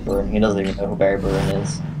named Barry Burton. He doesn't even know who Barry Burton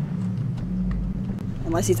is.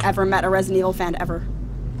 Unless he's ever met a Resident Evil fan ever.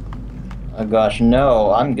 Oh gosh,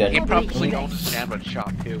 no, I'm good. He probably owns a sandwich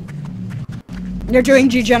shop too. You're doing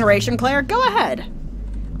G-Generation, Claire? Go ahead.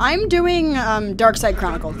 I'm doing Dark Side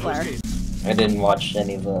Chronicles, Claire. I didn't watch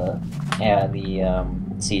any of the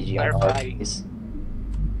CGI movies.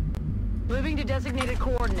 Moving to designated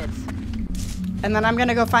coordinates. And then I'm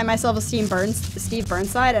gonna go find myself a Steve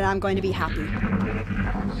Burnside, and I'm going to be happy.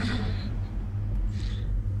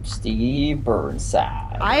 Steve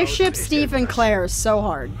Burnside. I ship Steve and Claire so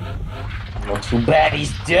hard. Well, too bad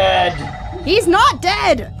he's dead. He's not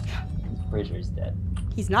dead. I'm pretty sure he's dead.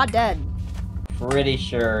 He's not dead. Pretty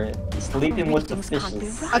sure he's sleeping with the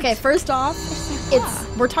fishes. Okay, first off,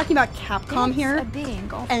 we're talking about Capcom here,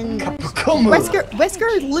 and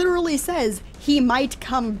Wesker literally says he might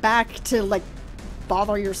come back to like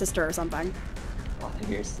bother your sister or something.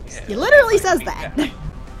 Bother your sister. He literally says that.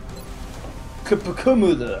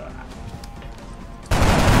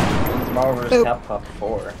 Marvel vs. Capcom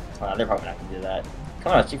 4. Oh, they're probably not gonna do that.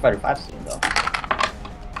 Come on, Street Fighter 5 soon though.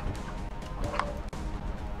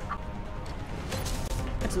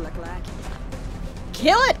 What's it look like?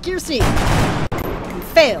 Kill it, Kirsty! You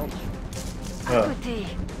failed.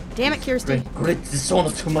 Damn it, Kirsty. Great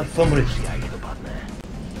dishonor to my family.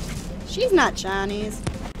 She's not Chinese.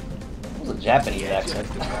 It was a Japanese accent.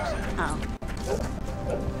 Oh.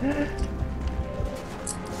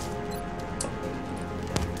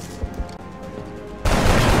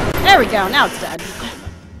 There we go, now it's dead.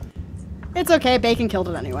 It's okay, Bacon killed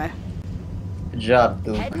it anyway. Good job,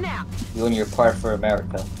 Duke. Doing your part for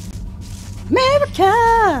America.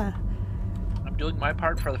 America! I'm doing my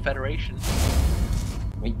part for the Federation.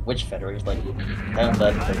 Wait, which Federation? Like,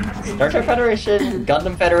 the Star Trek Federation?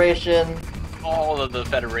 Gundam Federation? All of the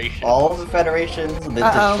Federation. All of the Federations?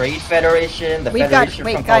 The Trade Federation? The Federation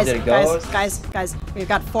from guys, we've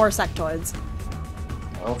got 4 sectoids.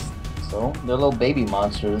 Well, so, they're little baby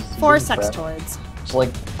monsters. 4 sextoids. Just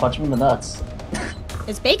like, punch them in the nuts.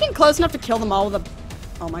 Is Bacon close enough to kill them all with a...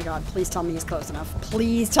 Oh my god, please tell me he's close enough.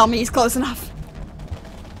 Please tell me he's close enough.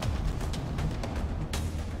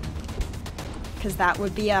 Because that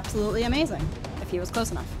would be absolutely amazing if he was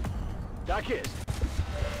close enough.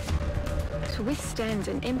 To withstand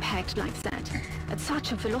an impact like that, at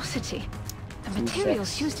such a velocity, the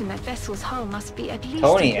materials used in that vessel's hull must be at least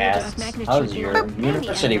Tony an order of asks, magnitude how's your below any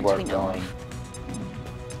university element work we know going?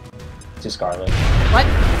 To Scarlet. What?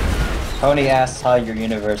 Tony asks how your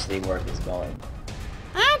university work is going.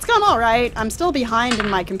 It's going alright. I'm still behind in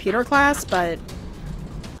my computer class, but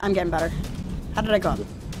I'm getting better. How did I go?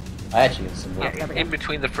 I actually have some work. In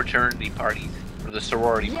between the fraternity parties, or the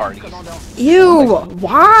sorority parties. Ew!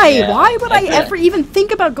 Why? Yeah, Why would I ever even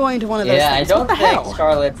think about going to one of those things? I don't what the think hell?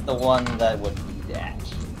 Scarlet's the one that would do that.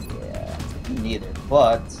 Yeah, me neither.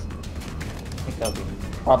 But I think I'll be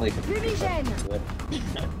probably could do it.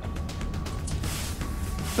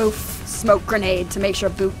 Boof! Smoke grenade to make sure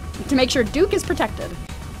Duke is protected.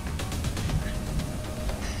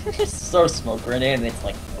 Just throw a smoke grenade and it's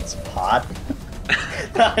like it's pot.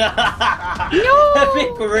 No! That'd be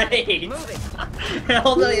great.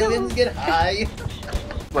 All the aliens get high.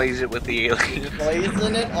 Blaze it with the aliens.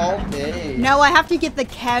 Blazing it all day. No, I have to get the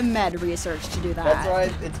chem med research to do that. That's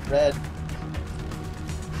right. It's red.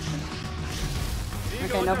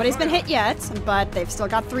 Okay, nobody's been hit yet, but they've still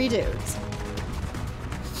got 3 dudes.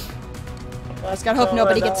 I just gotta hope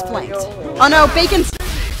nobody gets flanked. Oh no, Bacon's...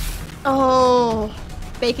 Oh...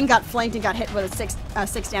 Bacon got flanked and got hit with a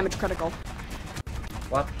 6 damage critical.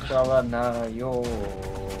 What shall I know? Yo.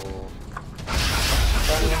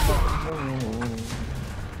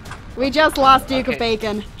 We just lost Duke of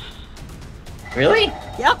Bacon. Really?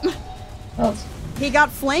 Yep. Oh. He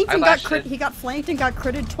got flanked and got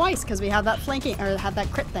critted twice because we had that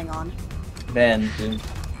crit thing on. Man, dude,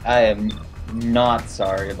 I am not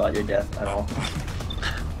sorry about your death at all.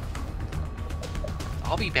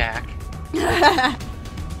 I'll be back.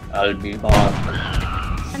 I'll be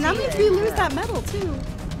back. And that means we lose that medal too.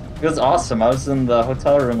 It was awesome. I was in the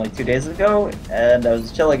hotel room like 2 days ago, and I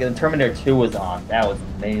was chilling, and Terminator 2 was on. That was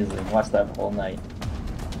amazing. Watched that the whole night.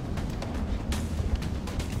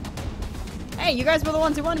 Hey, you guys were the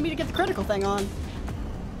ones who wanted me to get the critical thing on.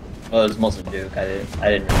 Well, it was mostly Duke. I didn't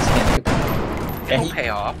really stand Duke. It'll pay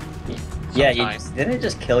off. Yeah, didn't it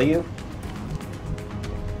just kill you?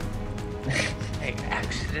 Hey,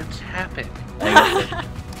 accidents happen.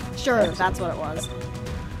 Sure, that's what it was.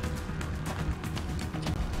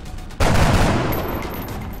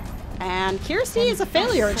 And Kirsty is a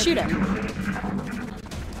failure at shooting.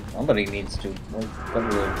 Somebody needs to go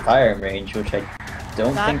to the firing range, which I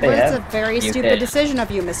don't think they have. That was a very stupid decision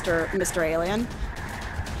of you, Mr. Alien.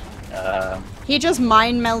 He just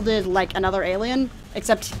mind melded like another alien,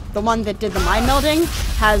 except the one that did the mind melding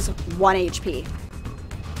has 1 HP.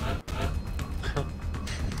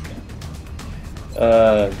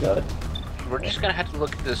 God. We're just gonna have to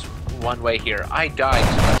look at this one way here. I died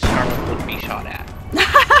so that Scarlet would be shot at.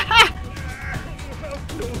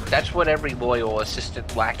 That's what every loyal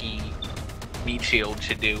assistant lackey meat shield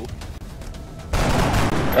should do.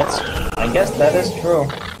 I guess that is true.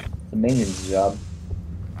 The mayor's job.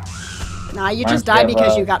 Nah, you just died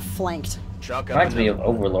because you got flanked. Reminds me of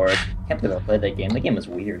Overlord. Can't believe I played that game. That game was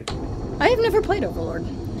weird. I have never played Overlord.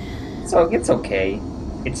 So it's okay.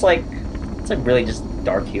 It's like really just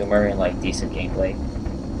dark humor and like decent gameplay.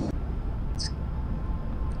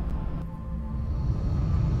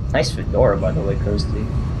 Nice fedora, by the way, Kirsty.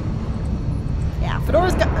 Yeah,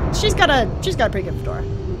 fedora's got. She's got a pretty good fedora.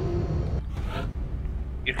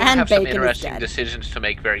 You're gonna have some interesting decisions to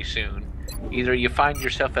make very soon. Either you find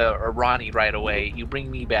yourself a Ronnie right away, you bring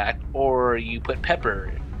me back, or you put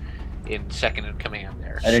Pepper in second in command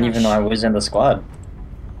there. I didn't even know I was in the squad.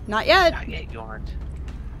 Not yet. Not yet, you aren't.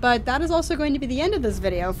 But that is also going to be the end of this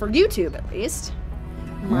video, for YouTube at least.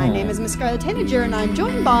 My name is MissScarletTanager, and I'm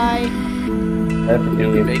joined by...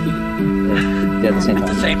 Baby. Yeah, at the same time. At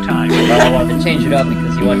the same time. Well, I wanted to change it up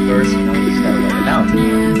because you went first, you know, we just gotta let it down.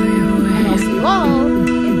 And I'll see you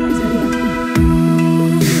all